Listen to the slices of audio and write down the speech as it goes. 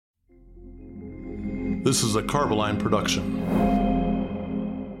This is a Carboline production.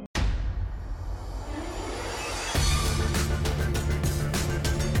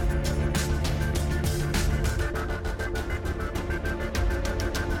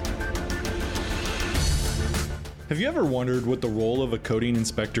 Have you ever wondered what the role of a coating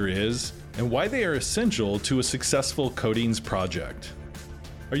inspector is and why they are essential to a successful coatings project?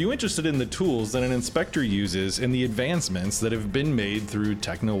 Are you interested in the tools that an inspector uses and the advancements that have been made through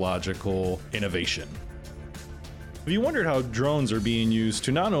technological innovation? Have you wondered how drones are being used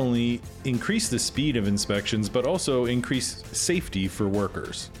to not only increase the speed of inspections, but also increase safety for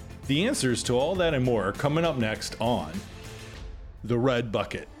workers? The answers to all that and more are coming up next on The Red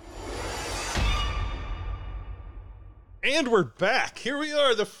Bucket. And we're back. Here we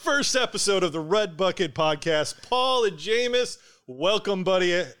are, the first episode of the Red Bucket podcast. Paul and Jameis, welcome,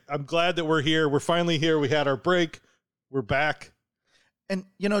 buddy. I'm glad that we're here. We're finally here. We had our break. We're back. And,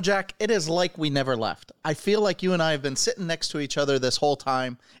 you know, Jack, it is like we never left. I feel like you and I have been sitting next to each other this whole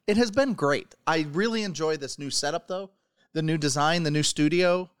time. It has been great. I really enjoy this new setup, though. The new design, the new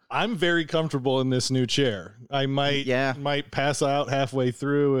studio. I'm very comfortable in this new chair. I might pass out halfway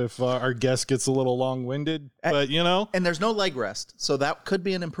through if our guest gets a little long-winded, but you know. And there's no leg rest, so that could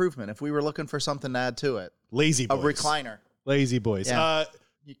be an improvement if we were looking for something to add to it. Lazy boys. A recliner. Lazy boys. Yeah.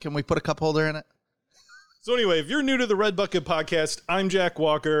 Can we put a cup holder in it? So anyway, if you're new to the Red Bucket podcast, I'm Jack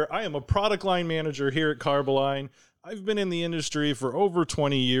Walker. I am a product line manager here at Carboline. I've been in the industry for over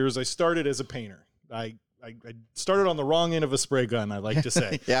 20 years. I started as a painter. I started on the wrong end of a spray gun, I like to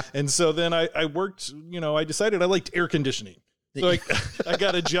say. Yeah. And so then I worked, I decided I liked air conditioning. So I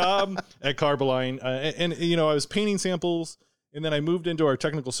got a job at Carboline and I was painting samples. And then I moved into our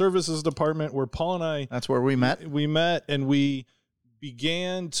technical services department where Paul and I... That's where we met. We met and we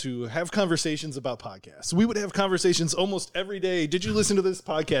began to have conversations about podcasts. We would have conversations almost every day. Did you listen to this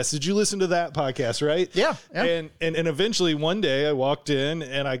podcast? Did you listen to that podcast? Right? Yeah. And eventually one day I walked in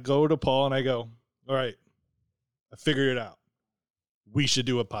and I go to Paul and I go, all right, I figured it out. We should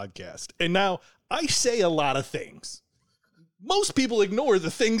do a podcast. And now I say a lot of things. Most people ignore the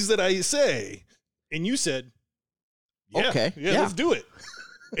things that I say. And you said, yeah, okay, let's do it.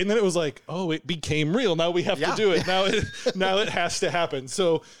 And then it was like, oh, it became real. Now we have to do it. Now it has to happen.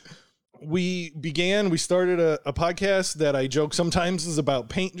 So we started a podcast that I joke sometimes is about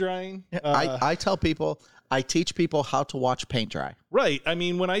paint drying. I tell people, I teach people how to watch paint dry. Right. I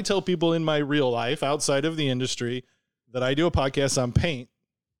mean, when I tell people in my real life outside of the industry that I do a podcast on paint,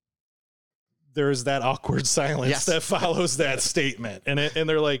 there's that awkward silence that follows that statement. And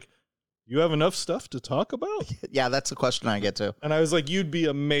they're like, you have enough stuff to talk about? Yeah, that's the question I get to. And I was like, you'd be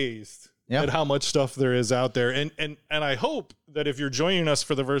amazed at how much stuff there is out there. And I hope that if you're joining us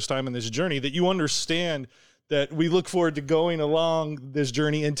for the first time in this journey, that you understand that we look forward to going along this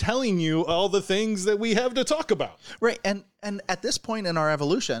journey and telling you all the things that we have to talk about. Right. And at this point in our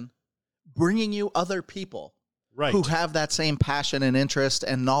evolution, bringing you other people who have that same passion and interest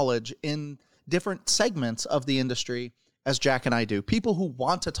and knowledge in different segments of the industry as Jack and I do. People who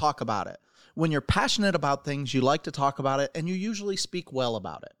want to talk about it. When you're passionate about things, you like to talk about it, and you usually speak well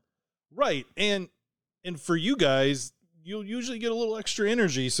about it. Right. And for you guys, you'll usually get a little extra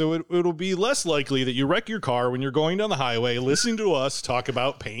energy, so it'll be less likely that you wreck your car when you're going down the highway listening to us talk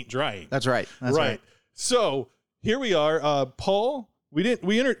about paint drying. That's right. That's right. So here we are. Paul, we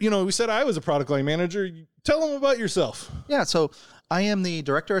said I was a product line manager. Tell them about yourself. Yeah. So I am the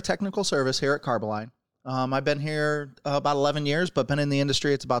director of technical service here at Carboline. I've been here about 11 years, but been in the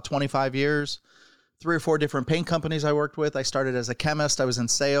industry, it's about 25 years. 3 or 4 different paint companies I worked with. I started as a chemist. I was in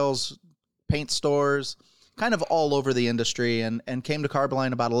sales, paint stores, kind of all over the industry, and came to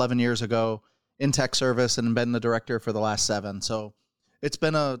Carboline about 11 years ago in tech service and been the director for the last 7. So it's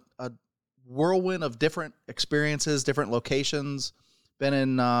been a whirlwind of different experiences, different locations. Been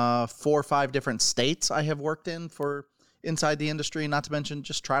in 4 or 5 different states I have worked in for inside the industry, not to mention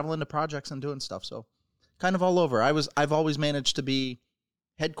just traveling to projects and doing stuff. So kind of all over. I've always managed to be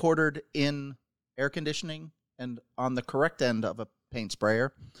headquartered in air conditioning and on the correct end of a paint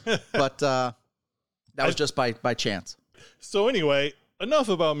sprayer, but that was just by chance. So anyway, enough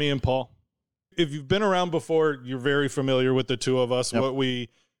about me and Paul. If you've been around before, you're very familiar with the two of us, what we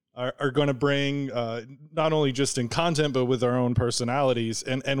are going to bring, not only just in content, but with our own personalities.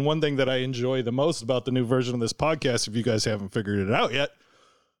 And one thing that I enjoy the most about the new version of this podcast, if you guys haven't figured it out yet,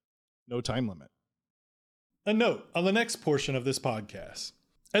 no time limit. A note on the next portion of this podcast.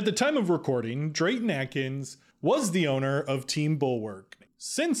 At the time of recording, Drayton Atkins was the owner of Team Bulwark.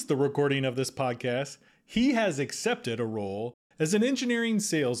 Since the recording of this podcast, he has accepted a role as an engineering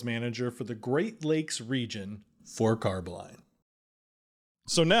sales manager for the Great Lakes region for Carboline.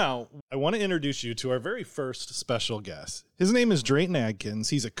 So now I want to introduce you to our very first special guest. His name is Drayton Adkins.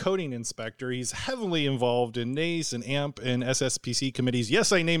 He's a coating inspector. He's heavily involved in NACE and AMP and SSPC committees.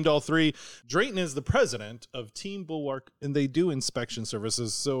 Yes, I named all three. Drayton is the president of Team Bulwark, and they do inspection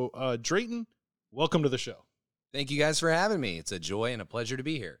services. So Drayton, welcome to the show. Thank you guys for having me. It's a joy and a pleasure to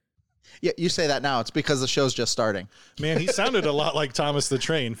be here. Yeah, you say that now. It's because the show's just starting. Man, he sounded a lot like Thomas the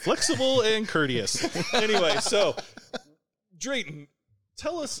Train, flexible and courteous. Anyway, so Drayton,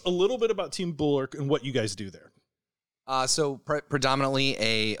 tell us a little bit about Team Bulwark and what you guys do there. So predominantly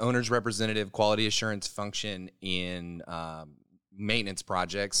a owner's representative quality assurance function in maintenance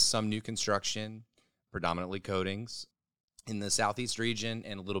projects, some new construction, predominantly coatings in the Southeast region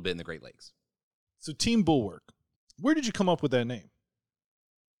and a little bit in the Great Lakes. So Team Bulwark, where did you come up with that name?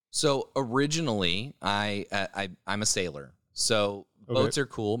 So originally, I'm a sailor. So boats are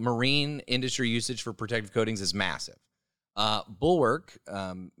cool. Marine industry usage for protective coatings is massive. Bulwark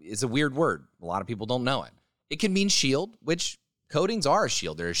is a weird word. A lot of people don't know it. It can mean shield, which coatings are a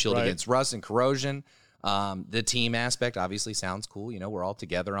shield. They're a shield against rust and corrosion. The team aspect obviously sounds cool. You know, we're all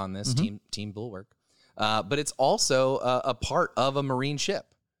together on this team Bulwark. But it's also a part of a marine ship.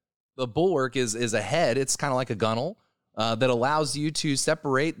 The Bulwark is a head. It's kind of like a gunnel that allows you to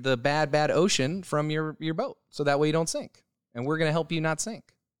separate the bad ocean from your boat. So that way you don't sink. And we're going to help you not sink.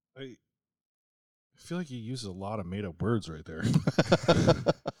 I feel like you use a lot of made-up words right there.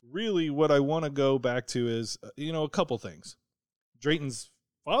 Really, what I want to go back to is, a couple things. Drayton's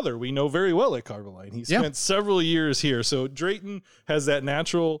father, we know very well at Carboline. He spent several years here. So Drayton has that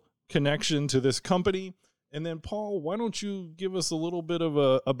natural connection to this company. And then, Paul, why don't you give us a little bit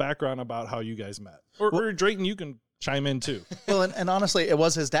of a background about how you guys met? Or Drayton, you can chime in too. Well, and honestly, it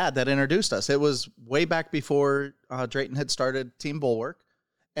was his dad that introduced us. It was way back before Drayton had started Team Bulwark.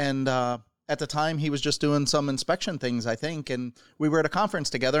 And at the time, he was just doing some inspection things, I think. And we were at a conference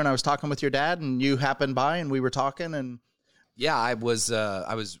together, and I was talking with your dad, and you happened by, and we were talking. And yeah, I was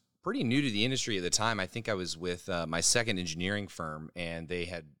pretty new to the industry at the time. I think I was with my second engineering firm, and they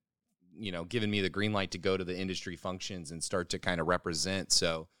had given me the green light to go to the industry functions and start to kind of represent.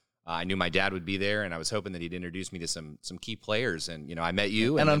 So I knew my dad would be there, and I was hoping that he'd introduce me to some key players. And, I met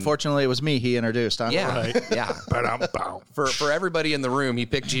you. And unfortunately, it was me he introduced. Huh? Yeah. Right. Yeah. For everybody in the room, he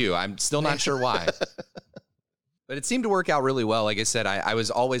picked you. I'm still not sure why. But it seemed to work out really well. Like I said, I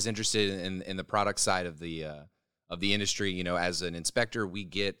was always interested in the product side of the industry. As an inspector, we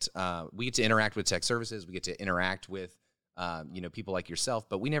get to interact with tech services. We get to interact with people like yourself,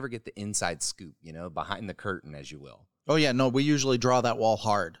 but we never get the inside scoop, behind the curtain, as you will. Oh, yeah. No, we usually draw that wall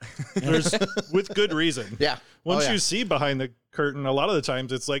hard. With good reason. Yeah. Once you see behind the curtain, a lot of the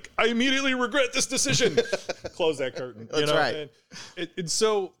times it's like, I immediately regret this decision. Close that curtain. That's right. And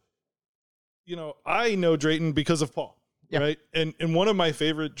so, I know Drayton because of Paul, right? And one of my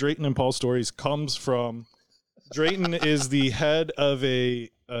favorite Drayton and Paul stories comes from Drayton is the head of a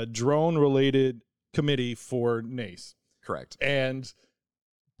drone-related committee for NACE. Correct. And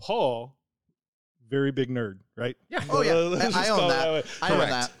Paul, very big nerd, right? Yeah. Oh, yeah. I own that. I own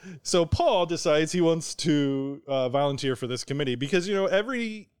that. So Paul decides he wants to volunteer for this committee because,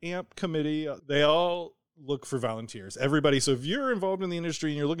 every AMP committee, they all look for volunteers. Everybody. So if you're involved in the industry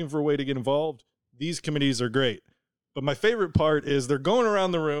and you're looking for a way to get involved, these committees are great. But my favorite part is they're going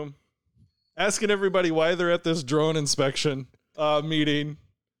around the room asking everybody why they're at this drone inspection meeting.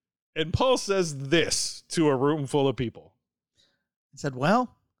 And Paul says this to a room full of people. He said,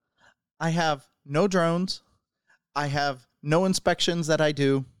 well, I have no drones. I have no inspections that I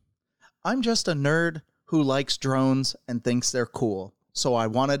do. I'm just a nerd who likes drones and thinks they're cool. So I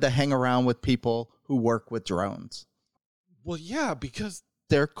wanted to hang around with people who work with drones. Well, yeah, because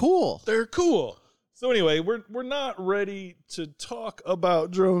they're cool. They're cool. So anyway, we're not ready to talk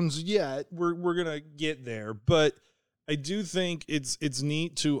about drones yet. We're going to get there, but I do think it's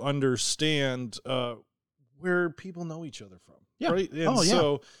neat to understand where people know each other from. Yeah. Right. And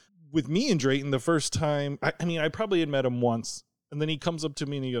so with me and Drayton, the first time, I probably had met him once, and then he comes up to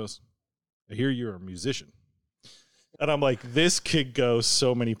me and he goes, I hear you're a musician. And I'm like, this kid goes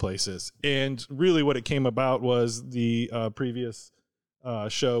so many places. And really what it came about was the previous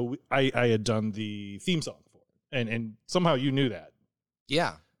show, I had done the theme song for it. And somehow you knew that.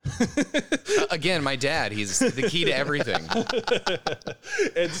 Yeah. Again, my dad, he's the key to everything.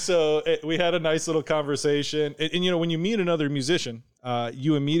 And so we had a nice little conversation. And when you meet another musician,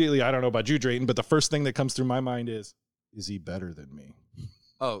 you immediately, I don't know about you, Drayton, but the first thing that comes through my mind is he better than me?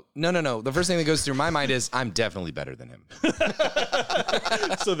 Oh, no. The first thing that goes through my mind is I'm definitely better than him.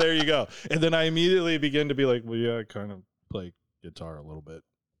 So there you go. And then I immediately begin to be like, well, yeah, I kind of play guitar a little bit.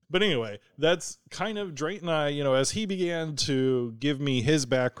 But anyway, that's kind of Drayton and I, as he began to give me his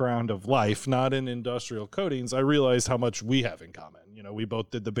background of life, not in industrial coatings, I realized how much we have in common. We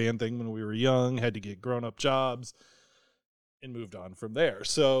both did the band thing when we were young, had to get grown-up jobs, and moved on from there.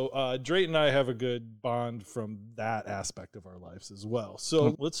 So Drayton and I have a good bond from that aspect of our lives as well.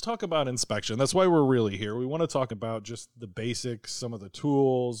 So let's talk about inspection. That's why we're really here. We want to talk about just the basics, some of the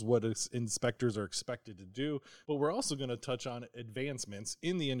tools, what inspectors are expected to do, but we're also going to touch on advancements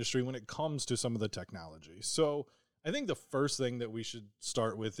in the industry when it comes to some of the technology. So I think the first thing that we should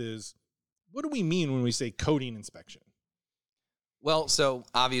start with is, what do we mean when we say coating inspection? Well, so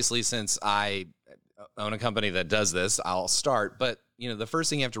obviously, since I own a company that does this, I'll start. But, the first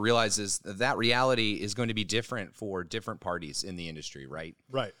thing you have to realize is that reality is going to be different for different parties in the industry, right?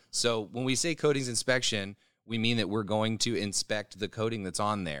 Right. So when we say coatings inspection, we mean that we're going to inspect the coating that's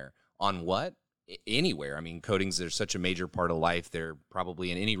on there. On what? Anywhere. I mean, coatings are such a major part of life. They're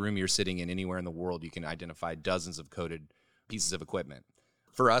probably in any room you're sitting in anywhere in the world, you can identify dozens of coated pieces of equipment.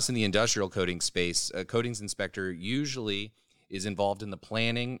 For us in the industrial coating space, a coatings inspector usually is involved in the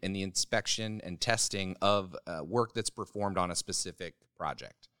planning and the inspection and testing of work that's performed on a specific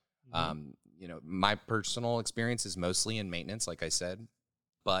project. My personal experience is mostly in maintenance, like I said,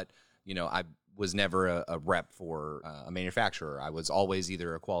 but, I was never a rep for a manufacturer. I was always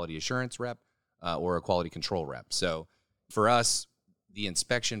either a quality assurance rep or a quality control rep. So for us, the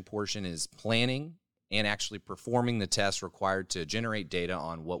inspection portion is planning and actually performing the tests required to generate data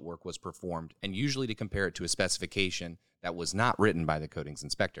on what work was performed, and usually to compare it to a specification that was not written by the coatings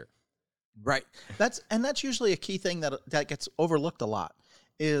inspector. Right. That's usually a key thing that gets overlooked a lot,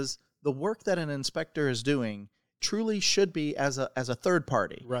 is the work that an inspector is doing truly should be as a third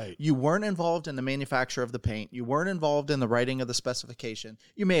party. Right. You weren't involved in the manufacture of the paint. You weren't involved in the writing of the specification.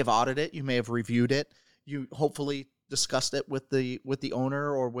 You may have audited it. You may have reviewed it. You hopefully discussed it with the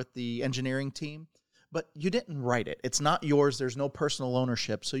owner or with the engineering team, but you didn't write it. It's not yours. There's no personal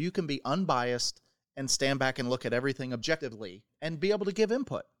ownership. So you can be unbiased and stand back and look at everything objectively and be able to give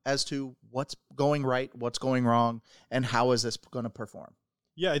input as to what's going right, what's going wrong, and how is this going to perform.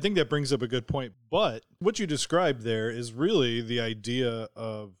 Yeah, I think that brings up a good point. But what you described there is really the idea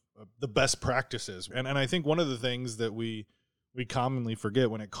of the best practices. And I think one of the things that we commonly forget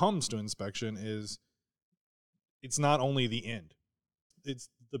when it comes to inspection is it's not only the end. It's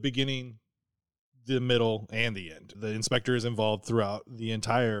the beginning, the middle, and the end. The inspector is involved throughout the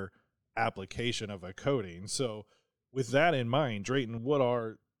entire application of a coating. So with that in mind, Drayton, what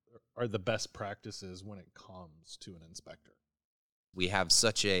are the best practices when it comes to an inspector? We have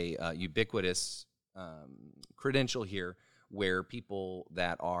such a ubiquitous credential here where people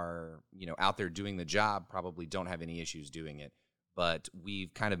that are, out there doing the job probably don't have any issues doing it, but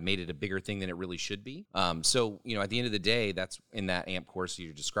we've kind of made it a bigger thing than it really should be. So, at the end of the day, that's in that AMP course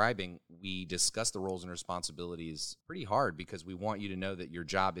you're describing, we discuss the roles and responsibilities pretty hard because we want you to know that your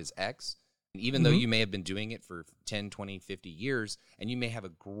job is X. And even though you may have been doing it for 10, 20, 50 years, and you may have a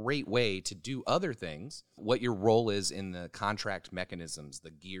great way to do other things, what your role is in the contract mechanisms,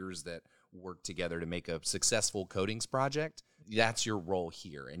 the gears that work together to make a successful coatings project, that's your role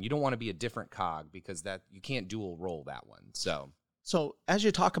here. And you don't want to be a different cog because that you can't dual role that one. So as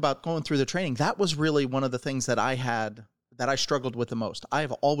you talk about going through the training, that was really one of the things that I struggled with the most. I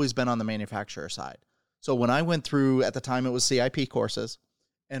have always been on the manufacturer side. So when I went through, at the time it was CIP courses,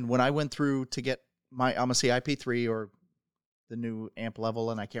 and when I went through to get I'm a CIP 3 or the new AMP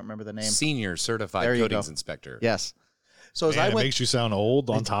level, and I can't remember the name. Senior Certified Coatings Inspector. Yes. So as it makes you sound old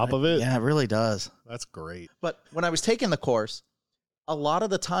on top of it. Yeah, it really does. That's great. But when I was taking the course, a lot of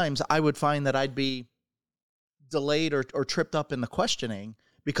the times I would find that I'd be delayed or tripped up in the questioning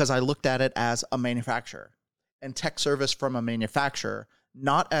because I looked at it as a manufacturer and tech service from a manufacturer,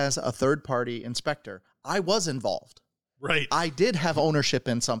 not as a third-party inspector. I was involved. Right. I did have ownership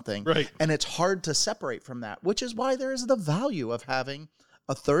in something. Right. And it's hard to separate from that, which is why there is the value of having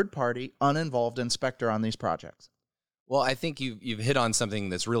a third-party, uninvolved inspector on these projects. Well, I think you've hit on something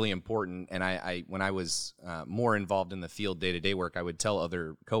that's really important. And I when I was more involved in the field day-to-day work, I would tell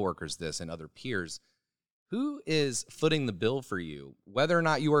other coworkers this and other peers, who is footing the bill for you, whether or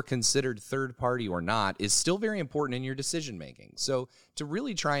not you are considered third party or not, is still very important in your decision making. So to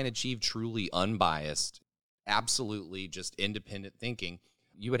really try and achieve truly unbiased, absolutely just independent thinking,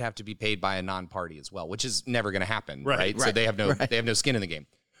 you would have to be paid by a non-party as well, which is never going to happen, right? So they have no skin in the game.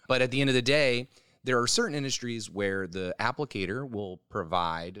 But at the end of the day, there are certain industries where the applicator will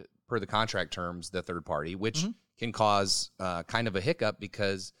provide, per the contract terms, the third party, which can cause kind of a hiccup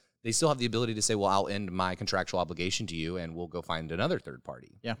because they still have the ability to say, well, I'll end my contractual obligation to you and we'll go find another third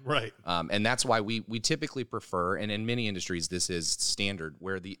party. Yeah. Right. And that's why we typically prefer, and in many industries this is standard,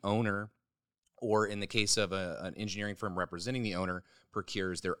 where the owner, or in the case of an engineering firm representing the owner,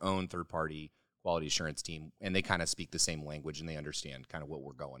 procures their own third-party quality assurance team, and they kind of speak the same language and they understand kind of what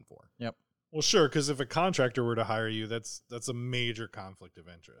we're going for. Yep. Well, sure, because if a contractor were to hire you, that's a major conflict of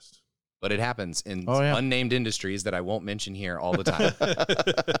interest. But it happens in yeah. unnamed industries that I won't mention here all the time.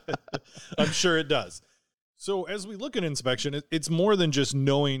 I'm sure it does. So as we look at inspection, it's more than just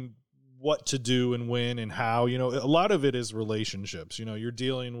knowing what to do and when and how. You know, a lot of it is relationships. You know, you're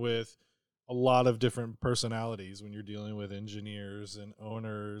dealing with a lot of different personalities when you're dealing with engineers and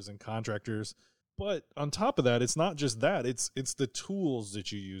owners and contractors. But on top of that, it's not just that. It's the tools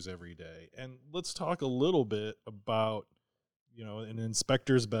that you use every day. And let's talk a little bit about, you know, an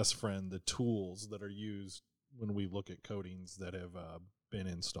inspector's best friend, the tools that are used when we look at coatings that have been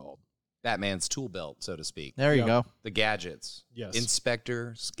installed. Batman's tool belt, so to speak. There you go. The gadgets. Yes.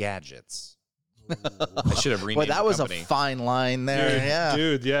 Inspector's gadgets. I should have renamed Boy, that the was company. a fine line there.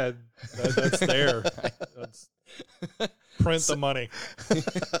 Dude, yeah, that's there. Print the money.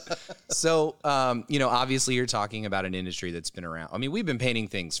 So, you know, obviously you're talking about an industry that's been around. I mean, we've been painting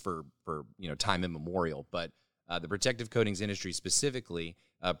things for you know, time immemorial, but the protective coatings industry specifically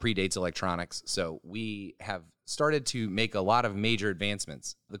predates electronics. So we have started to make a lot of major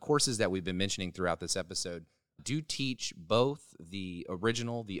advancements. The courses that we've been mentioning throughout this episode do teach both the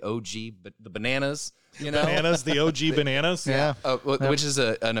original, the OG, but the bananas, you know, Bananas, the OG bananas. Yeah. which is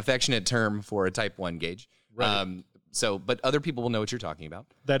an affectionate term for a type 1 gauge. Right. So, but other people will know what you're talking about.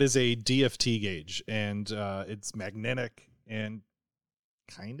 That is a DFT gauge, and it's magnetic and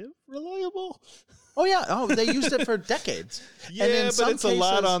kind of reliable. Oh yeah. Oh, they used it for decades. Yeah, and in but some it's a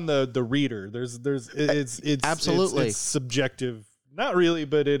lot cases- on the reader. It's Absolutely. it's subjective. Not really,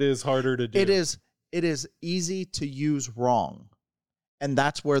 but it is harder to do. It is easy to use wrong. And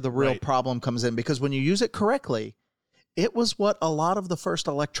that's where the real Right. problem comes in, because when you use it correctly, it was what a lot of the first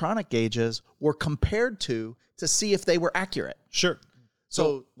electronic gauges were compared to see if they were accurate. Sure.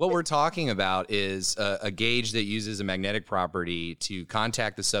 So What we're talking about is a gauge that uses a magnetic property to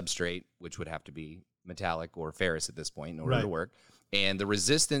contact the substrate, which would have to be metallic or ferrous at this point in order to Right. work. And the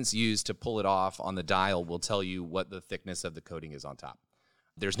resistance used to pull it off on the dial will tell you what the thickness of the coating is on top.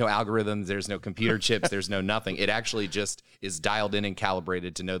 There's no algorithms, there's no computer chips, there's no nothing. It actually just is dialed in and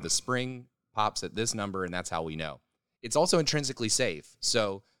calibrated to know the spring pops at this number, and that's how we know. It's also intrinsically safe.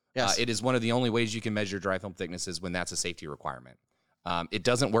 So Yes. it is one of the only ways you can measure dry film thicknesses when that's a safety requirement. It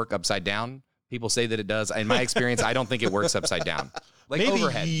doesn't work upside down. People say that it does. In my experience, I don't think it works upside down. Like Maybe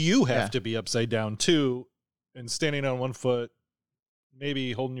overhead. you have Yeah. to be upside down too, and standing on one foot,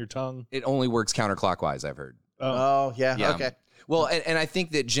 maybe holding your tongue. It only works counterclockwise, I've heard. Oh, yeah. Yeah. Okay. Well, and I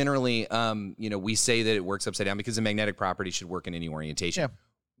think that generally, you know, we say that it works upside down because the magnetic property should work in any orientation. Yeah.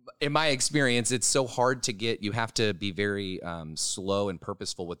 In my experience, it's so hard to get. You have to be very slow and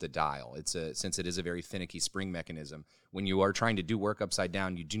purposeful with the dial. Since it is a very finicky spring mechanism. When you are trying to do work upside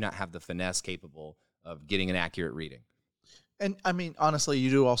down, you do not have the finesse capable of getting an accurate reading. And I mean, honestly, you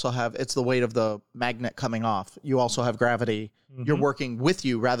do also have, it's the weight of the magnet coming off. You also have gravity. You're working with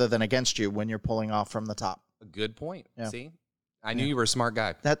you rather than against you when you're pulling off from the top. A good point. Yeah. See, I knew you were a smart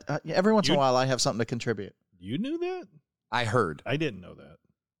guy. That every once in a You- while, I have something to contribute. You knew that? I heard. I didn't know that.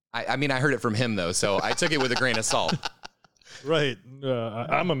 I mean, I heard it from him though, so I took it with a grain of salt. Right.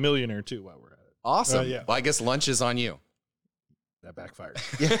 I'm a millionaire too while we're at it. Awesome. Yeah. Well, I guess lunch is on you. That backfired.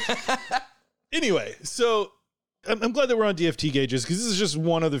 Anyway, so I'm glad that we're on DFT gauges because this is just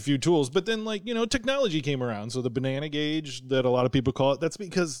one of the few tools. But then, like, you know, technology came around. So the banana gauge that a lot of people call it, that's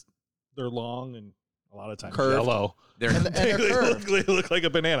because they're long and a lot of times Curved. yellow. They're And they're curved. They look like a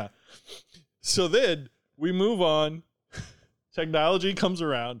banana. So then we move on. Technology comes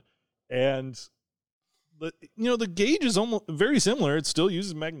around, and the gauge is almost very similar. It still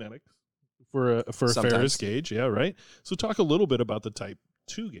uses magnetics for a Sometimes. Ferris gauge, yeah, right. So talk a little bit about the Type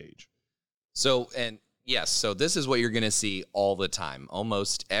 2 gauge. So, and yes, so this is what you're going to see all the time,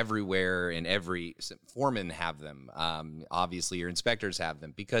 almost everywhere, and every foreman have them. Obviously, your inspectors have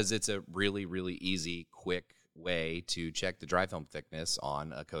them because it's a really, really easy, quick way to check the dry film thickness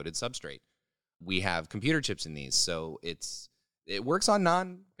on a coated substrate. We have computer chips in these, so it works on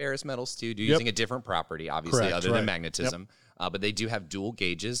non-ferrous metals too, using a different property, obviously, Correct, other right. than magnetism. But they do have dual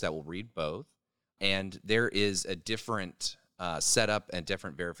gauges that will read both, and there is a different setup and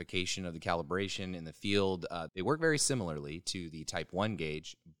different verification of the calibration in the field. They work very similarly to the Type 1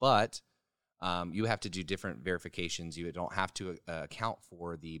 gauge, but you have to do different verifications. You don't have to account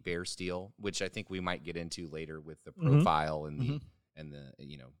for the bare steel, which I think we might get into later with the profile and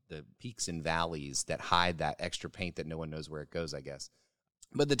the peaks and valleys that hide that extra paint that no one knows where it goes, I guess.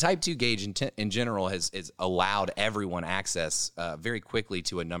 But the Type 2 gauge in general has allowed everyone access very quickly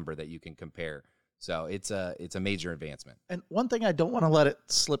to a number that you can compare. So it's a major advancement. And one thing I don't want to let it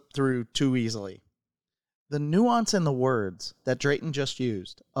slip through too easily, the nuance in the words that Drayton just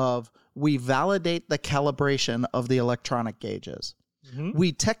used of we validate the calibration of the electronic gauges. Mm-hmm.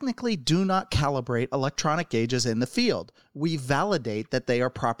 We technically do not calibrate electronic gauges in the field. We validate that they are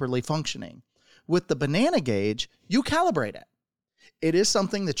properly functioning. With the banana gauge, you calibrate it. It is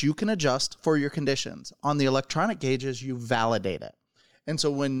something that you can adjust for your conditions. On the electronic gauges, you validate it. And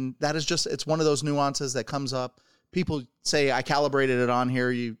so when that is just, it's one of those nuances that comes up. People say, I calibrated it on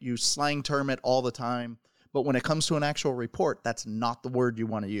here. You slang term it all the time. But when it comes to an actual report, that's not the word you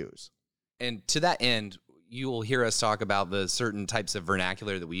want to use. And to that end, you will hear us talk about the certain types of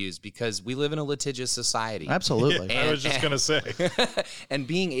vernacular that we use because we live in a litigious society. Absolutely. I was just going to say. And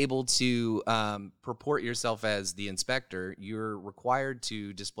being able to purport yourself as the inspector, you're required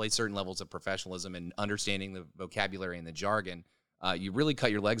to display certain levels of professionalism and understanding the vocabulary and the jargon. You really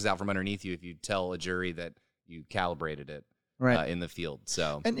cut your legs out from underneath you if you tell a jury that you calibrated it in the field.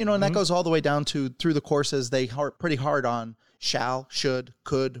 So, and and that goes all the way down to through the courses. They are pretty hard on shall, should,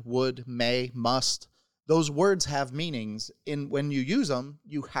 could, would, may, must. Those words have meanings. When you use them,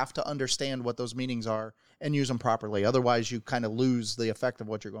 you have to understand what those meanings are and use them properly. Otherwise, you kind of lose the effect of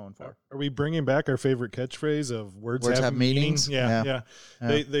what you're going for. Are we bringing back our favorite catchphrase of words have meanings? Yeah.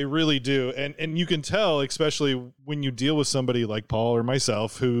 They really do. And you can tell, especially when you deal with somebody like Paul or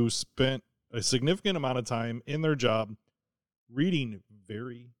myself who spent a significant amount of time in their job reading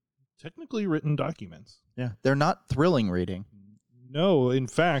very technically written documents. Yeah, they're not thrilling reading. No, in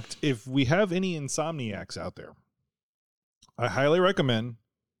fact, if we have any insomniacs out there, I highly recommend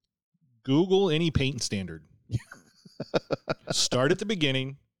Google any paint standard. Start at the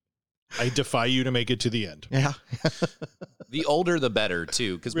beginning. I defy you to make it to the end. Yeah. The older, the better,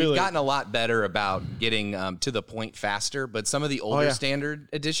 too, because we've gotten a lot better about getting to the point faster. But some of the older standard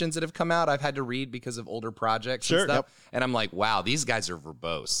editions that have come out, I've had to read because of older projects and stuff. Yep. And I'm like, wow, these guys are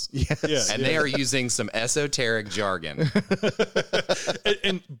verbose. Yes. And they are using some esoteric jargon.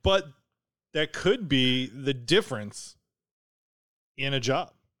 But that could be the difference in a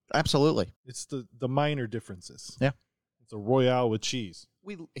job. Absolutely. It's the minor differences. Yeah. It's a Royale with cheese.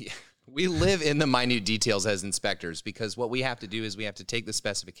 We live in the minute details as inspectors because what we have to do is we have to take the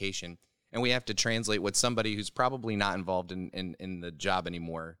specification and we have to translate what somebody who's probably not involved in the job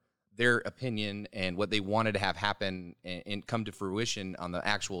anymore, their opinion and what they wanted to have happen and come to fruition on the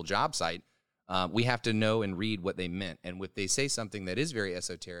actual job site. We have to know and read what they meant. And if they say something that is very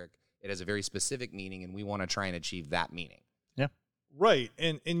esoteric, it has a very specific meaning, and we want to try and achieve that meaning. Yeah. Right.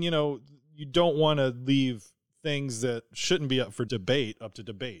 And you don't want to leave things that shouldn't be up to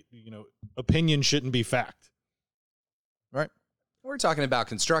debate. Opinion shouldn't be fact. Right. We're talking about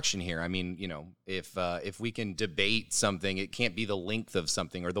construction here. I mean, if we can debate something, it can't be the length of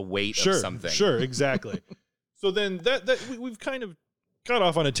something or the weight of something. Sure, exactly. So then we've kind of got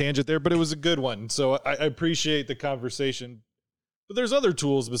off on a tangent there, but it was a good one. So I appreciate the conversation. But there's other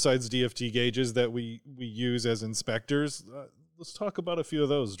tools besides DFT gauges that we use as inspectors. Let's talk about a few of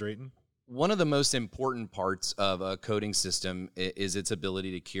those, Drayton. One of the most important parts of a coating system is its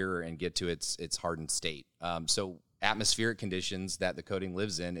ability to cure and get to its hardened state. So atmospheric conditions that the coating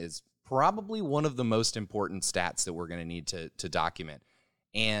lives in is probably one of the most important stats that we're going to need to document.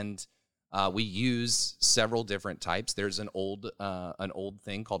 And we use several different types. There's an old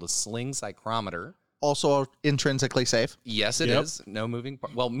thing called a sling psychrometer. Also intrinsically safe. Yes, it is. No moving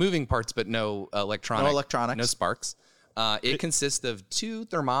parts, but no electronics. No electronics. No sparks. It consists of two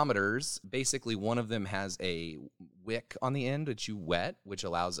thermometers. Basically, one of them has a wick on the end that you wet, which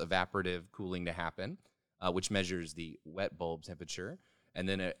allows evaporative cooling to happen, which measures the wet bulb temperature, and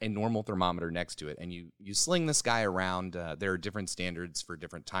then a normal thermometer next to it. And you sling this guy around. There are different standards for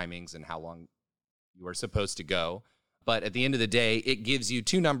different timings and how long you are supposed to go. But at the end of the day, it gives you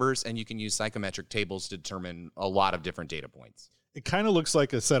two numbers, and you can use psychometric tables to determine a lot of different data points. It kind of looks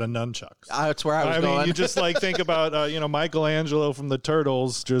like a set of nunchucks. That's where I was going. I mean, you just think about, Michelangelo from the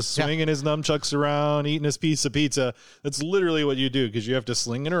Turtles just swinging his nunchucks around, eating his piece of pizza. That's literally what you do because you have to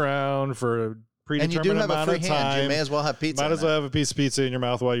sling it around for a predetermined amount of time. You may as well have pizza. Might as well have a piece of pizza in your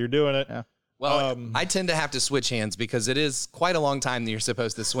mouth while you're doing it. Yeah. Well, I tend to have to switch hands because it is quite a long time that you're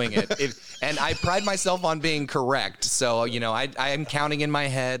supposed to swing it. And I pride myself on being correct. So, I am counting in my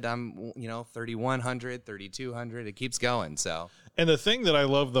head. I'm, 3,100, 3,200. It keeps going. So. And the thing that I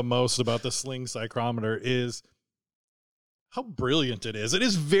love the most about the sling psychrometer is how brilliant it is. It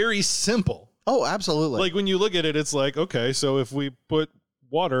is very simple. Oh, absolutely. Like when you look at it, it's like, okay, so if we put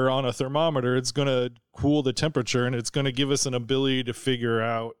water on a thermometer, it's going to cool the temperature and it's going to give us an ability to figure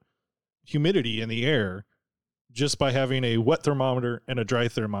out humidity in the air just by having a wet thermometer and a dry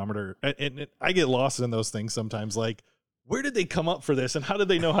thermometer. And I get lost in those things sometimes. Like, where did they come up for this and how did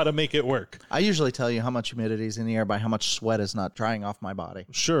they know how to make it work? I usually tell you how much humidity is in the air by how much sweat is not drying off my body.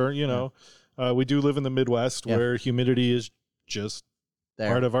 Sure, you know, we do live in the Midwest where humidity is just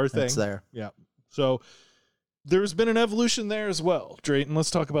part of our thing. It's there. Yeah. So there's been an evolution there as well. Drayton,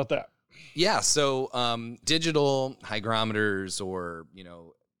 let's talk about that. Yeah. So digital hygrometers or,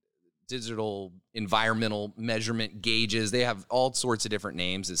 digital environmental measurement gauges, they have all sorts of different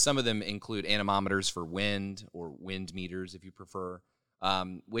names. Some of them include anemometers for wind or wind meters, if you prefer,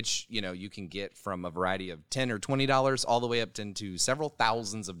 which, you can get from a variety of $10 or $20 all the way up into several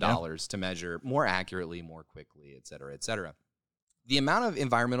thousands of dollars to measure more accurately, more quickly, et cetera, et cetera. The amount of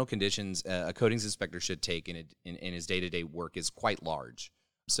environmental conditions a coatings inspector should take in his day-to-day work is quite large.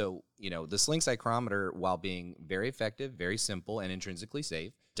 So, the Sling Psychrometer, while being very effective, very simple, and intrinsically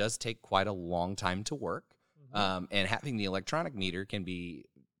safe, does take quite a long time to work. And having the electronic meter can be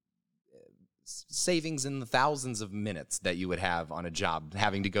savings in the thousands of minutes that you would have on a job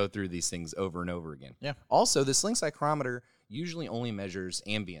having to go through these things over and over again. Yeah. Also, the Sling Psychrometer usually only measures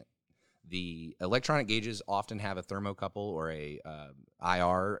ambient. The electronic gauges often have a thermocouple or a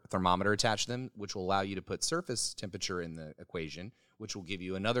IR thermometer attached to them, which will allow you to put surface temperature in the equation, which will give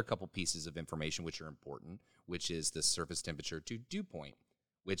you another couple pieces of information which are important, which is the surface temperature to dew point,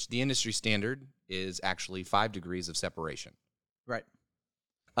 which the industry standard is actually 5 degrees of separation. Right.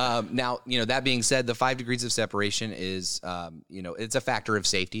 Now, that being said, the 5 degrees of separation is, it's a factor of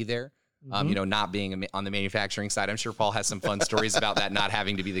safety there. Not being on the manufacturing side. I'm sure Paul has some fun stories about that not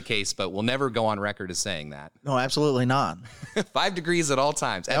having to be the case, but we'll never go on record as saying that. No, absolutely not. 5 degrees at all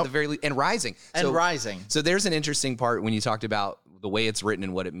times, at the very least, and rising. Rising. So there's an interesting part when you talked about the way it's written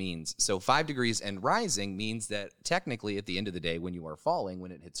and what it means. So 5 degrees and rising means that technically at the end of the day, when you are falling,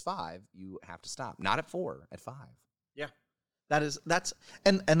 when it hits 5, you have to stop. Not at 4, at 5. Yeah.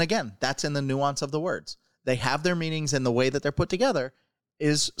 And again, that's in the nuance of the words. They have their meanings and the way that they're put together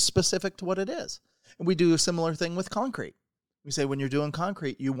is specific to what it is. And we do a similar thing with concrete. We say when you're doing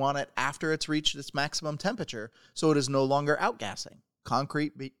concrete, you want it after it's reached its maximum temperature so it is no longer outgassing.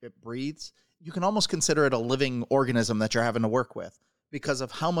 Concrete, it breathes. You can almost consider it a living organism that you're having to work with because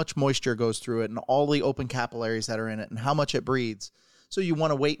of how much moisture goes through it and all the open capillaries that are in it and how much it breathes. So you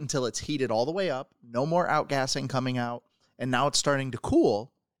want to wait until it's heated all the way up, no more outgassing coming out, and now it's starting to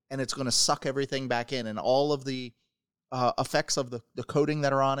cool, and it's going to suck everything back in, and all of the effects of the coating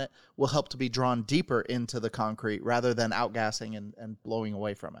that are on it will help to be drawn deeper into the concrete rather than outgassing and blowing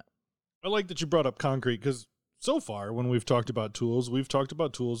away from it. I like that you brought up concrete because so far when we've talked about tools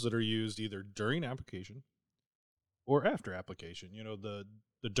that are used either during application or after application.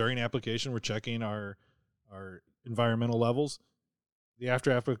 The during application, we're checking our environmental levels. The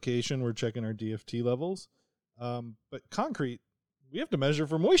after application, we're checking our DFT levels. But concrete, we have to measure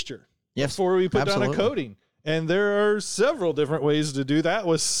for moisture before we put down a coating. And there are several different ways to do that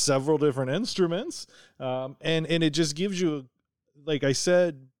with several different instruments. And it just gives you, like I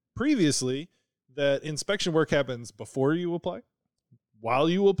said previously, that inspection work happens before you apply, while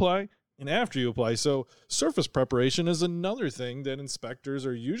you apply, and after you apply. So surface preparation is another thing that inspectors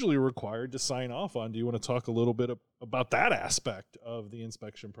are usually required to sign off on. Do you want to talk a little bit about that aspect of the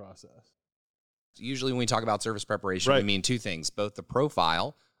inspection process? Usually when we talk about surface preparation, we mean two things, both the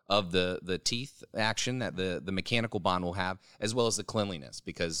profile of the teeth action that the mechanical bond will have, as well as the cleanliness,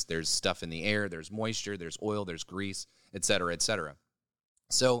 because there's stuff in the air, there's moisture, there's oil, there's grease, et cetera, et cetera.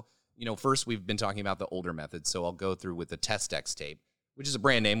 So, first we've been talking about the older methods, so I'll go through with the Testex tape, which is a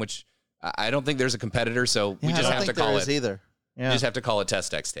brand name, which I don't think there's a competitor, so we just have to call it either. Yeah. You just have to call it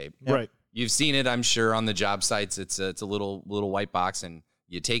Testex tape. Yep. Right. You've seen it, I'm sure, on the job sites. It's a little white box, and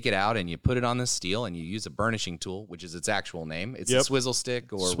you take it out and you put it on the steel and you use a burnishing tool, which is its actual name. It's a swizzle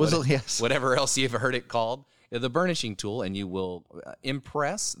stick or whatever else you've heard it called. The burnishing tool, and you will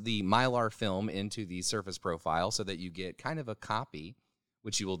impress the Mylar film into the surface profile so that you get kind of a copy,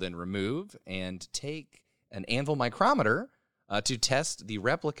 which you will then remove and take an anvil micrometer to test the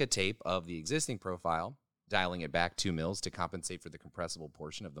replica tape of the existing profile, dialing it back 2 mils to compensate for the compressible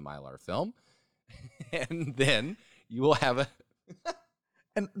portion of the Mylar film. And then you will have a...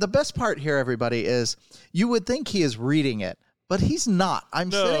 And the best part here, everybody, is you would think he is reading it, but he's not. I'm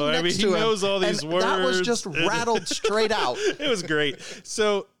sitting next to him. He knows all these words. That was just rattled straight out. It was great.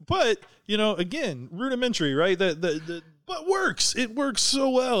 So, but, again, rudimentary, right? But works. It works so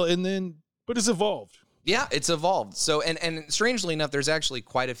well. But it's evolved. Yeah, it's evolved. So, and strangely enough, there's actually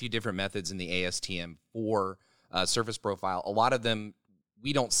quite a few different methods in the ASTM for surface profile. A lot of them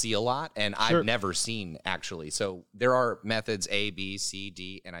we don't see a lot, and Sure. I've never seen, actually. So there are methods A, B, C,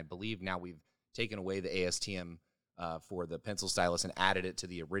 D, and I believe now we've taken away the ASTM for the pencil stylus and added it to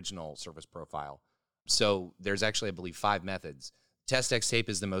the original surface profile. So there's actually, I believe, 5 methods. Test-X tape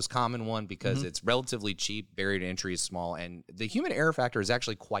is the most common one because it's relatively cheap, barrier to entry is small, and the human error factor is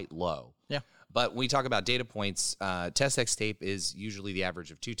actually quite low. Yeah. But when we talk about data points, Test-X tape is usually the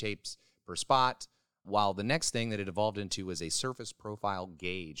average of 2 tapes per spot, while the next thing that it evolved into is a surface profile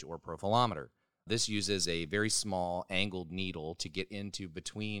gauge or profilometer. This uses a very small angled needle to get into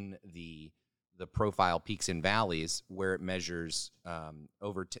between the profile peaks and valleys, where it measures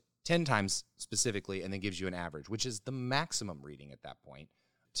over 10 times specifically, and then gives you an average, which is the maximum reading at that point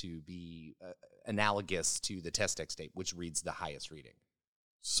to be analogous to the Test-X tape, which reads the highest reading.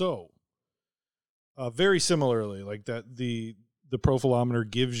 So, very similarly, like that, the profilometer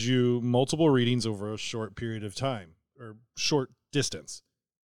gives you multiple readings over a short period of time or short distance.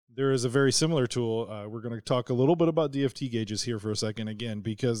 There is a very similar tool. We're going to talk a little bit about DFT gauges here for a second again,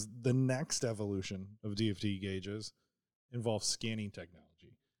 because the next evolution of DFT gauges involves scanning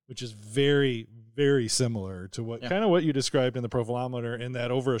technology, which is very, very similar to what kind of what you described in the profilometer, in that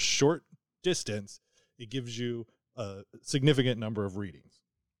over a short distance, it gives you a significant number of readings.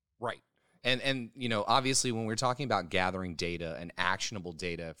 Right. And you know, obviously, when we're talking about gathering data and actionable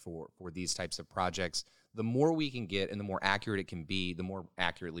data for these types of projects, the more we can get and the more accurate it can be, the more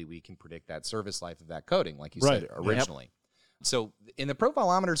accurately we can predict that service life of that coating, like you said originally. Yep. So in the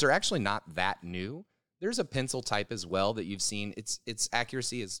profilometers are actually not that new. There's a pencil type as well that you've seen. Its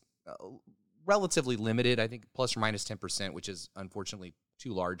accuracy is relatively limited, I think plus or minus 10%, which is unfortunately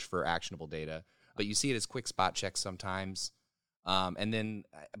too large for actionable data. But you see it as quick spot checks sometimes. And then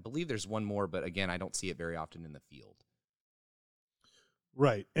I believe there's one more, but again, I don't see it very often in the field.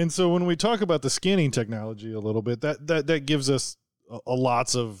 Right. And so when we talk about the scanning technology a little bit, that gives us a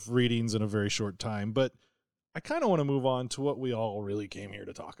lots of readings in a very short time. But I kind of want to move on to what we all really came here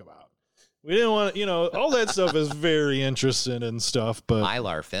to talk about. We didn't want to, all that stuff is very interesting and stuff, but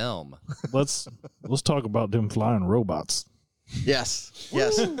Mylar film. let's talk about them flying robots. Yes.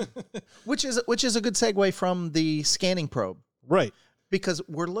 Yes. which is a good segue from the scanning probe. Right. Because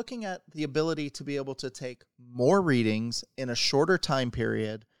we're looking at the ability to be able to take more readings in a shorter time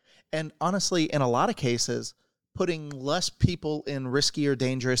period, and honestly, in a lot of cases, putting less people in risky or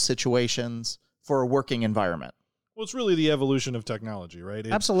dangerous situations for a working environment. Well, it's really the evolution of technology, right?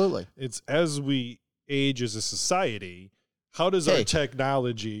 Absolutely. It's as we age as a society, how does our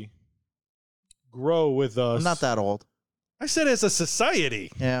technology grow with us? I'm not that old. I said as a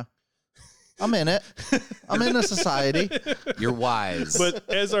society. Yeah. I'm in it. I'm in a society. You're wise. But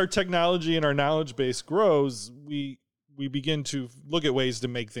as our technology and our knowledge base grows, we begin to look at ways to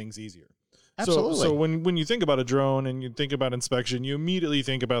make things easier. Absolutely. So when you think about a drone and you think about inspection, you immediately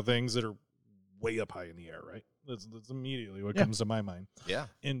think about things that are way up high in the air, right? That's immediately what comes to my mind. Yeah.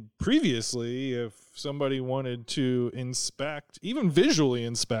 And previously, if somebody wanted to inspect, even visually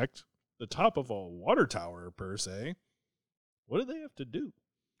inspect, the top of a water tower per se, what do they have to do?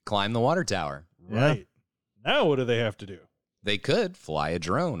 Climb the water tower. Right. Now what do they have to do? They could fly a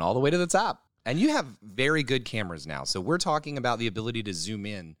drone all the way to the top. And you have very good cameras now. So we're talking about the ability to zoom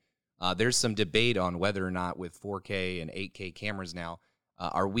in. There's some debate on whether or not with 4K and 8K cameras now,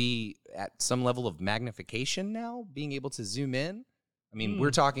 are we at some level of magnification now, being able to zoom in? I mean, we're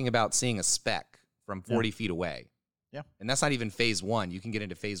talking about seeing a speck from 40 feet away. Yeah. And that's not even phase 1. You can get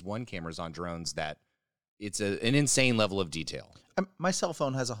into phase 1 cameras on drones that it's an insane level of detail. My cell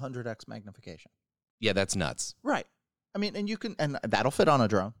phone has 100x magnification. Yeah, that's nuts. Right. I mean, and that'll fit on a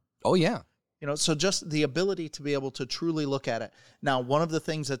drone. Oh, yeah. So just the ability to be able to truly look at it. Now, one of the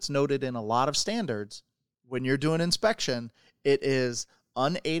things that's noted in a lot of standards, when you're doing inspection, it is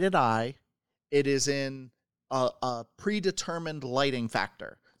unaided eye. It is in a predetermined lighting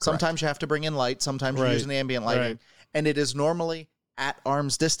factor. Correct. Sometimes you have to bring in light. Sometimes you're using ambient lighting. Right. And it is normally at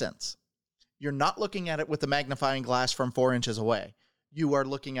arm's distance. You're not looking at it with a magnifying glass from 4 inches away. You are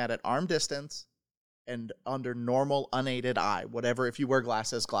looking at it arm distance and under normal unaided eye. Whatever, if you wear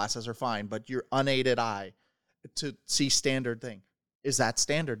glasses are fine, but your unaided eye to see standard thing. Is that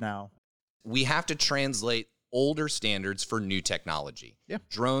standard now? We have to translate older standards for new technology. Yeah.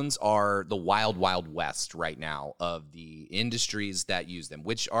 Drones are the wild, wild west right now of the industries that use them,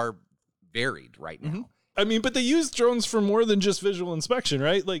 which are varied right now. Mm-hmm. I mean, but they use drones for more than just visual inspection,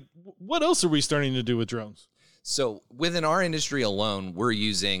 right? Like, what else are we starting to do with drones? So within our industry alone, we're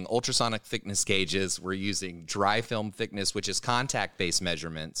using ultrasonic thickness gauges. We're using dry film thickness, which is contact-based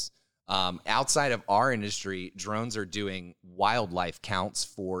measurements. Outside of our industry, drones are doing wildlife counts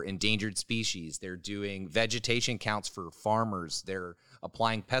for endangered species. They're doing vegetation counts for farmers. They're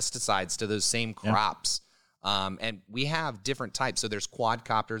applying pesticides to those same crops. And we have different types. So there's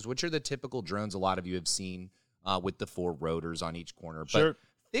quadcopters, which are the typical drones a lot of you have seen with the 4 rotors on each corner. Sure. But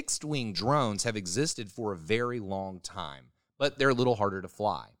fixed-wing drones have existed for a very long time, but they're a little harder to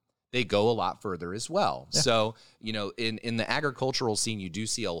fly. They go a lot further as well. Yeah. So, in the agricultural scene, you do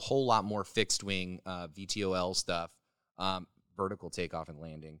see a whole lot more fixed wing VTOL stuff, vertical takeoff and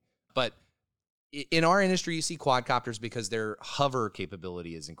landing. But in our industry, you see quadcopters because their hover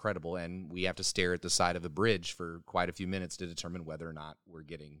capability is incredible, and we have to stare at the side of a bridge for quite a few minutes to determine whether or not we're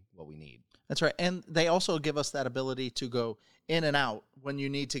getting what we need. That's right. And they also give us that ability to go in and out when you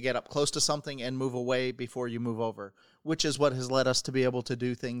need to get up close to something and move away before you move over, which is what has led us to be able to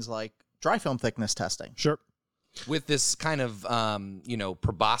do things like dry film thickness testing. Sure. With this kind of,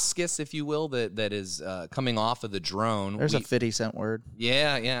 proboscis, if you will, that is coming off of the drone. There's a 50-cent word.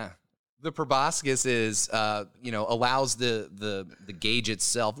 Yeah. The proboscis is, allows the gauge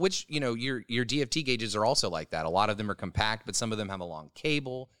itself, which, your DFT gauges are also like that. A lot of them are compact, but some of them have a long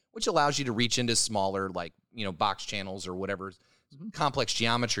cable, which allows you to reach into smaller, box channels or whatever complex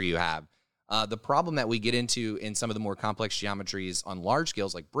geometry you have. The problem that we get into in some of the more complex geometries on large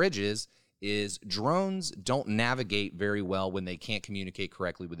scales like bridges is drones don't navigate very well when they can't communicate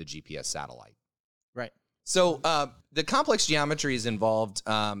correctly with a GPS satellite. Right. So the complex geometries involved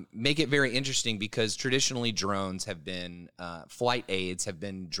make it very interesting because traditionally drones have been, flight aids have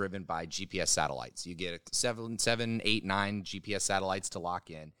been driven by GPS satellites. You get 7, 8, 9 GPS satellites to lock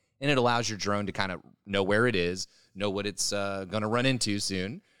in, and it allows your drone to kind of know where it is, know what it's going to run into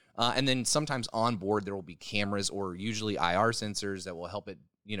soon. And then sometimes on board there will be cameras or usually IR sensors that will help it,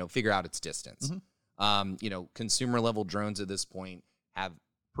 figure out its distance. Mm-hmm. Consumer level drones at this point have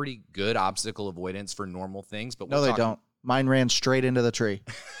pretty good obstacle avoidance for normal things, but no, they don't. Mine ran straight into the tree.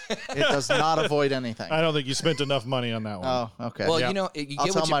 It does not avoid anything. I don't think you spent enough money on that one. Oh, okay. Well, yeah. you get I'll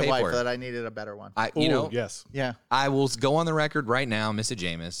what tell you my pay wife for. that I needed a better one. Yes. Yeah. I will go on the record right now, Mr.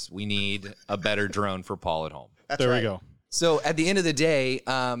 Jameis. We need a better drone for Paul at home. That's there right. we go. So at the end of the day,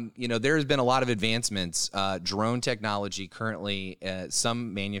 there has been a lot of advancements. Drone technology currently,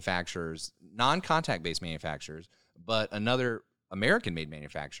 some manufacturers, non-contact based manufacturers, but another American-made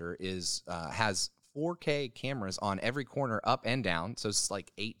manufacturer has 4K cameras on every corner, up and down. So it's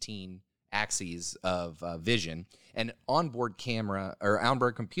like 18 axes of vision. And onboard camera or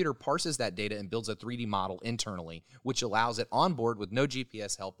onboard computer parses that data and builds a 3D model internally, which allows it onboard with no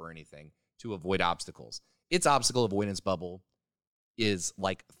GPS help or anything to avoid obstacles. Its obstacle avoidance bubble is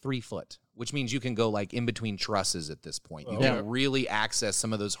like 3 foot, which means you can go like in between trusses at this point. You can really access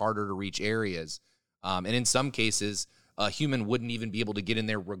some of those harder to reach areas. And in some cases, a human wouldn't even be able to get in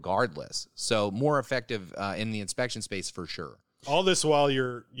there regardless. So more effective in the inspection space for sure. All this while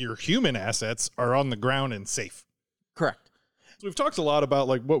your human assets are on the ground and safe. Correct. So we've talked a lot about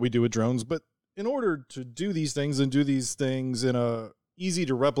like what we do with drones, but in order to do these things and do these things in a easy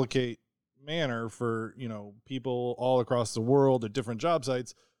to replicate manner for people all across the world at different job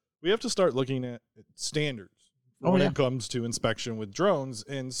sites, we have to start looking at standards when it comes to inspection with drones.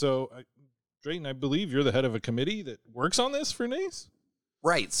 And so, Drayton, I believe you're the head of a committee that works on this for NACE.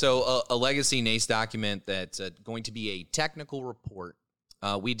 Right. So a legacy NACE document that's going to be a technical report.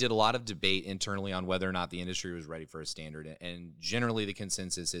 We did a lot of debate internally on whether or not the industry was ready for a standard, and generally the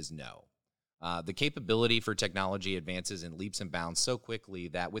consensus is no. The capability for technology advances in leaps and bounds so quickly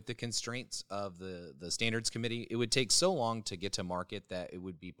that with the constraints of the standards committee, it would take so long to get to market that it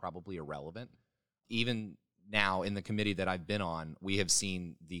would be probably irrelevant. Even now in the committee that I've been on, we have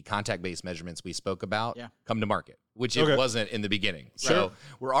seen the contact-based measurements we spoke about come to market, which it wasn't in the beginning. So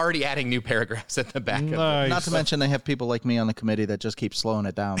we're already adding new paragraphs at the back of it. Not to mention they have people like me on the committee that just keep slowing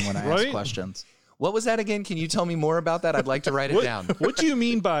it down when I ask questions. What was that again? Can you tell me more about that? I'd like to write it down. What do you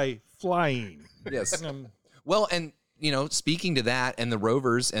mean by flying? Yes. Well, and, speaking to that and the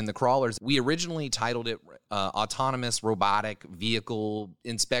rovers and the crawlers, we originally titled it Autonomous Robotic Vehicle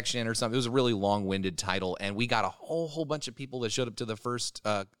Inspection or something. It was a really long-winded title, and we got a whole bunch of people that showed up to the first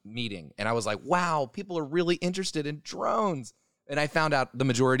meeting. And I was like, wow, people are really interested in drones. And I found out the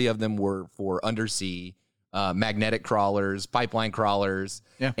majority of them were for undersea magnetic crawlers, pipeline crawlers,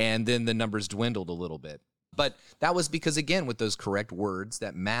 and then the numbers dwindled a little bit. But that was because, again, with those correct words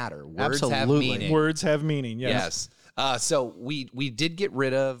that matter. Words have meaning. Words have meaning, yes. So we did get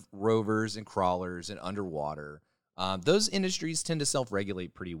rid of rovers and crawlers and underwater. Those industries tend to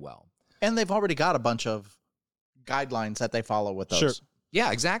self-regulate pretty well. And they've already got a bunch of guidelines that they follow with those. Sure.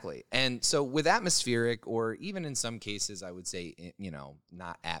 Yeah, exactly. And so with atmospheric, or even in some cases, I would say,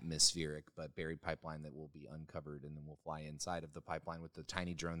 not atmospheric, but buried pipeline that will be uncovered and then we'll fly inside of the pipeline with the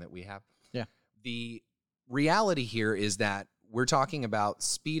tiny drone that we have. Yeah. The reality here is that we're talking about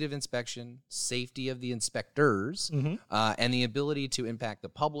speed of inspection, safety of the inspectors, and the ability to impact the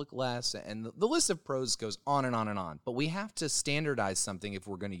public less. And the list of pros goes on and on and on. But we have to standardize something if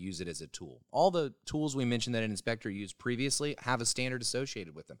we're going to use it as a tool. All the tools we mentioned that an inspector used previously have a standard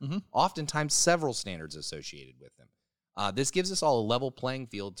associated with them, oftentimes several standards associated with them. This gives us all a level playing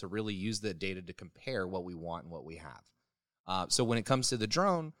field to really use the data to compare what we want and what we have. So when it comes to the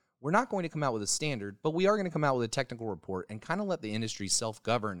drone, we're not going to come out with a standard, but we are going to come out with a technical report and kind of let the industry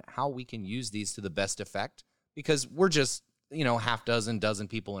self-govern how we can use these to the best effect, because we're just, half dozen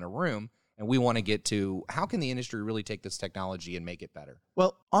people in a room, and we want to get to how can the industry really take this technology and make it better.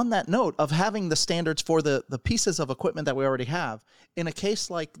 Well, on that note of having the standards for the pieces of equipment that we already have, in a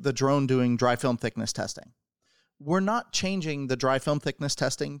case like the drone doing dry film thickness testing, we're not changing the dry film thickness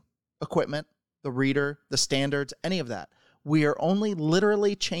testing equipment, the reader, the standards, any of that. We are only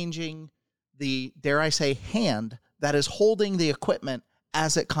literally changing the, dare I say, hand that is holding the equipment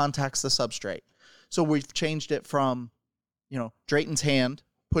as it contacts the substrate. So we've changed it from, Drayton's hand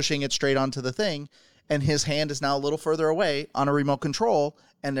pushing it straight onto the thing, and his hand is now a little further away on a remote control,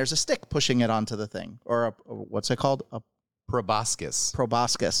 and there's a stick pushing it onto the thing, or what's it called? A proboscis.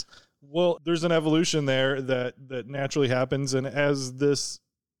 Proboscis. Well, there's an evolution there that naturally happens, and as this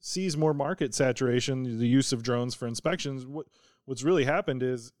sees more market saturation, the use of drones for inspections, what's really happened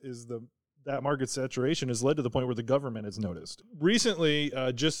is that market saturation has led to the point where the government has noticed. Recently,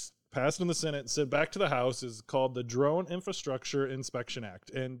 just passed in the Senate, sent back to the House, is called the Drone Infrastructure Inspection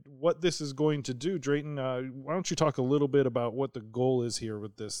Act. And what this is going to do, Drayton, why don't you talk a little bit about what the goal is here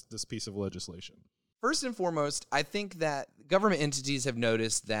with this piece of legislation? First and foremost, I think that government entities have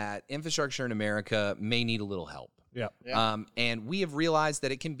noticed that infrastructure in America may need a little help. Yeah. And we have realized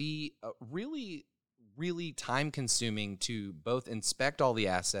that it can be really, really time-consuming to both inspect all the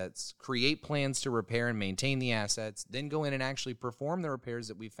assets, create plans to repair and maintain the assets, then go in and actually perform the repairs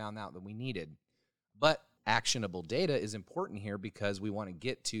that we found out that we needed. But actionable data is important here because we want to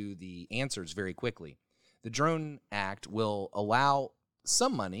get to the answers very quickly. The Drone Act will allow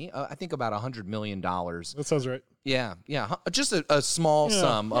some money, I think about $100 million. That sounds right. Yeah. Just a small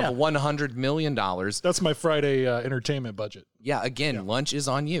sum of $100 million. That's my Friday entertainment budget. Yeah, again, lunch is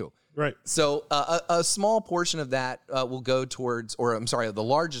on you. Right. So a small portion of that will go towards, the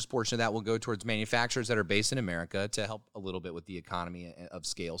largest portion of that will go towards manufacturers that are based in America to help a little bit with the economy of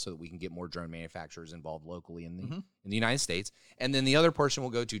scale so that we can get more drone manufacturers involved locally in the United States. And then the other portion will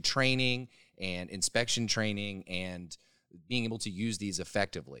go to training and inspection training and being able to use these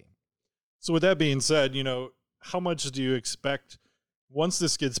effectively. So with that being said, how much do you expect once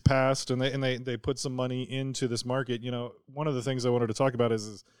this gets passed and they put some money into this market? One of the things I wanted to talk about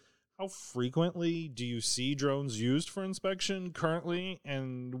is how frequently do you see drones used for inspection currently?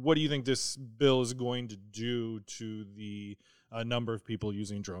 And what do you think this bill is going to do to the number of people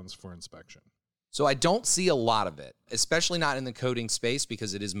using drones for inspection? So I don't see a lot of it, especially not in the coding space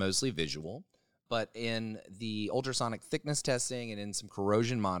because it is mostly visual. But in the ultrasonic thickness testing and in some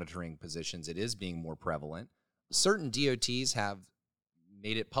corrosion monitoring positions, it is being more prevalent. Certain DOTs have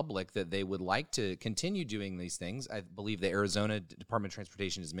made it public that they would like to continue doing these things. I believe the Arizona Department of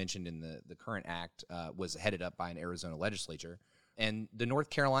Transportation is mentioned in the current act, was headed up by an Arizona legislature. And the North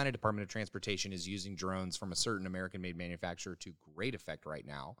Carolina Department of Transportation is using drones from a certain American-made manufacturer to great effect right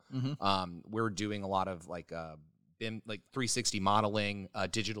now. We're doing a lot of BIM, 360 modeling,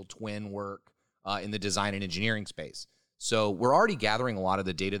 digital twin work, in the design and engineering space. So we're already gathering a lot of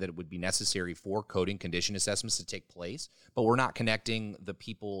the data that would be necessary for coding condition assessments to take place, but we're not connecting the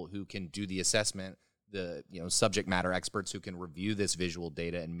people who can do the assessment, the subject matter experts who can review this visual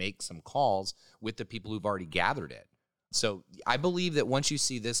data and make some calls with the people who've already gathered it. So I believe that once you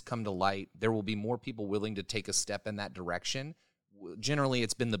see this come to light, there will be more people willing to take a step in that direction. Generally,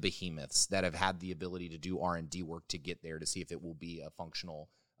 it's been the behemoths that have had the ability to do R&D work to get there to see if it will be a functional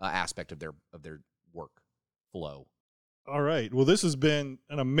aspect of their work flow. All right. Well, this has been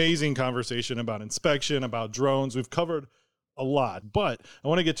an amazing conversation about inspection, about drones. We've covered a lot, but I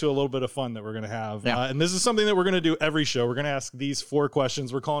want to get to a little bit of fun that we're going to have. Yeah. And this is something that we're going to do every show. We're going to ask these 4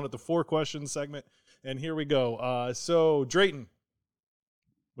 questions. We're calling it the 4 questions segment. And here we go. So, Drayton,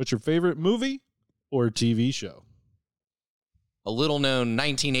 what's your favorite movie or TV show? A little known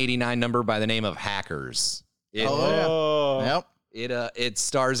 1989 number by the name of Hackers. Yep. It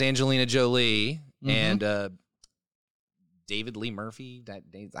stars Angelina Jolie and David Lee Murphy.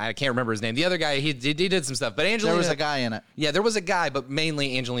 I can't remember his name. The other guy, he did some stuff. But Angelina, There was a guy in it. Yeah, there was a guy, but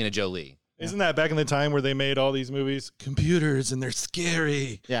mainly Angelina Jolie. Isn't that back in the time where they made all these movies? Computers, and they're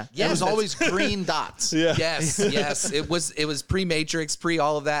scary. Yeah. Yes, It was that's- always green dots. Yeah. Yes. It was pre-Matrix, pre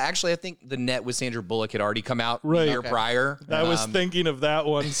all of that. Actually, I think The Net with Sandra Bullock had already come out Right. a year Okay. prior. I was thinking of that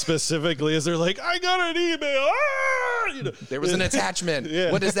one specifically as they're like, I got an email. Ah! You know, There was an attachment.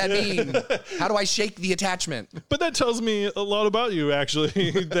 Yeah. What does that mean? How do I shake the attachment? but that tells me a lot about you,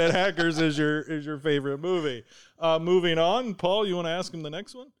 actually, that Hackers is your favorite movie. Moving on, Paul, you want to ask him the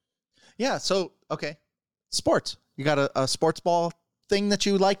next one? Yeah. So, okay. Sports. You got a sports ball thing that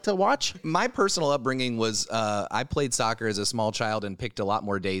you like to watch? My personal upbringing was I played soccer as a small child and picked a lot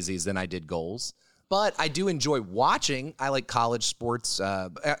more daisies than I did goals. But I do enjoy watching. I like college sports.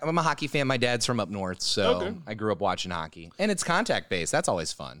 I'm a hockey fan. My dad's from up north, so Okay. I grew up watching hockey. And it's contact-based. That's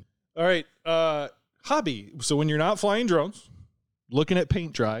always fun. All right. Hobby. So when you're not flying drones, looking at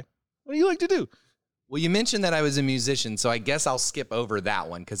paint dry, what do you like to do? Well, you mentioned that I was a musician, so I guess I'll skip over that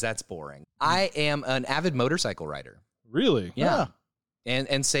one because that's boring. I am an avid motorcycle rider. Really? Yeah.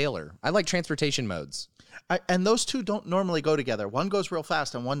 And sailor. I like transportation modes. And those two don't normally go together. One goes real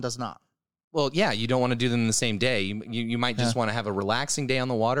fast and one does not. Well, yeah, you don't want to do them the same day. You might just want to have a relaxing day on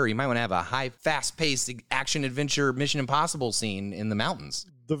the water. Or you might want to have a high, fast-paced action adventure Mission Impossible scene in the mountains.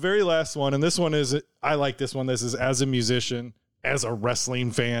 The very last one, and this one is, I like this one. This is as a musician, as a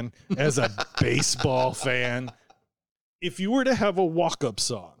wrestling fan, as a baseball fan. If you were to have a walk-up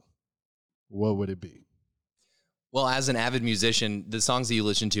song, what would it be? Well, as an avid musician, the songs that you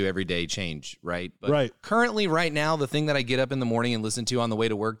listen to every day change, right? But Right. currently, right now, the thing that I get up in the morning and listen to on the way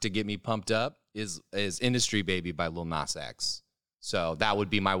to work to get me pumped up is Industry Baby by Lil Nas X. So that would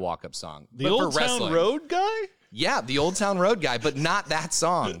be my walk-up song. The But for Old Town wrestling- Road guy? Yeah, the Old Town Road guy, but not that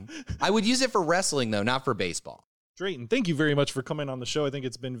song. I would use it for wrestling, though, not for baseball. Drayton, thank you very much for coming on the show. I think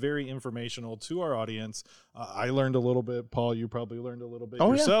it's been very informational to our audience. I learned a little bit. Paul, you probably learned a little bit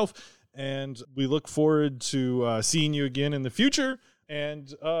yourself. And we look forward to seeing you again in the future.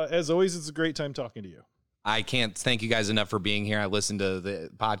 And as always, it's a great time talking to you. I can't thank you guys enough for being here. I listened to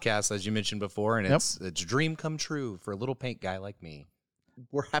the podcast, as you mentioned before, and it's a dream come true for a little paint guy like me.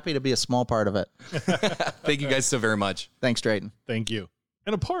 We're happy to be a small part of it. Thank you guys so very much. Thanks, Drayton. Thank you.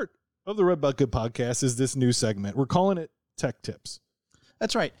 And a part of the Red Bucket Podcast is this new segment. We're calling it Tech Tips.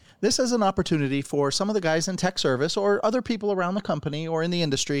 That's right. This is an opportunity for some of the guys in tech service or other people around the company or in the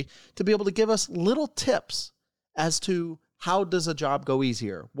industry to be able to give us little tips as to how does a job go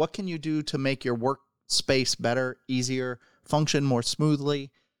easier? What can you do to make your workspace better, easier, function more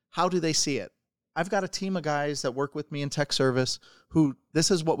smoothly? How do they see it? I've got a team of guys that work with me in tech service who this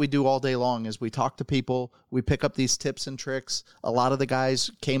is what we do all day long is we talk to people, we pick up these tips and tricks. A lot of the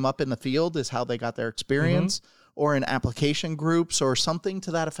guys came up in the field is how they got their experience. Or in application groups or something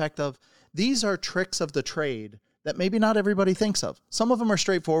to that effect of these are tricks of the trade that maybe not everybody thinks of. Some of them are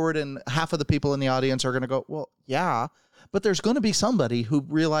straightforward and half of the people in the audience are going to go, well, yeah, but there's going to be somebody who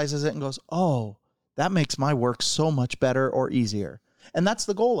realizes it and goes, oh, that makes my work so much better or easier. And that's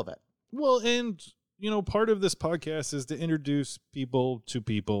the goal of it. Well, and, part of this podcast is to introduce people to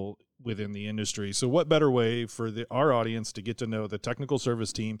people within the industry. So what better way for our audience to get to know the technical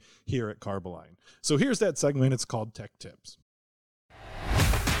service team here at Carboline? So here's that segment. It's called Tech Tips.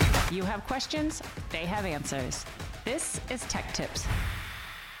 You have questions, they have answers. This is Tech Tips.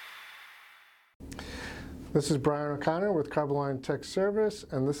 This is Brian O'Connor with Carboline Tech Service,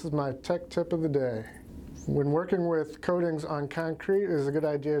 and this is my tech tip of the day. When working with coatings on concrete, it is a good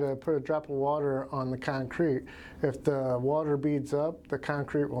idea to put a drop of water on the concrete. If the water beads up, the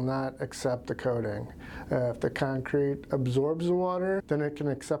concrete will not accept the coating. If the concrete absorbs the water, then it can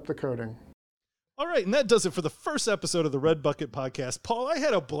accept the coating. All right, and that does it for the first episode of the Red Bucket Podcast. Paul, I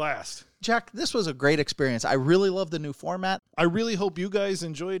had a blast. Jack, this was a great experience. I really love the new format. I really hope you guys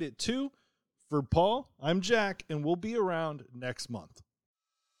enjoyed it too. For Paul, I'm Jack, and we'll be around next month.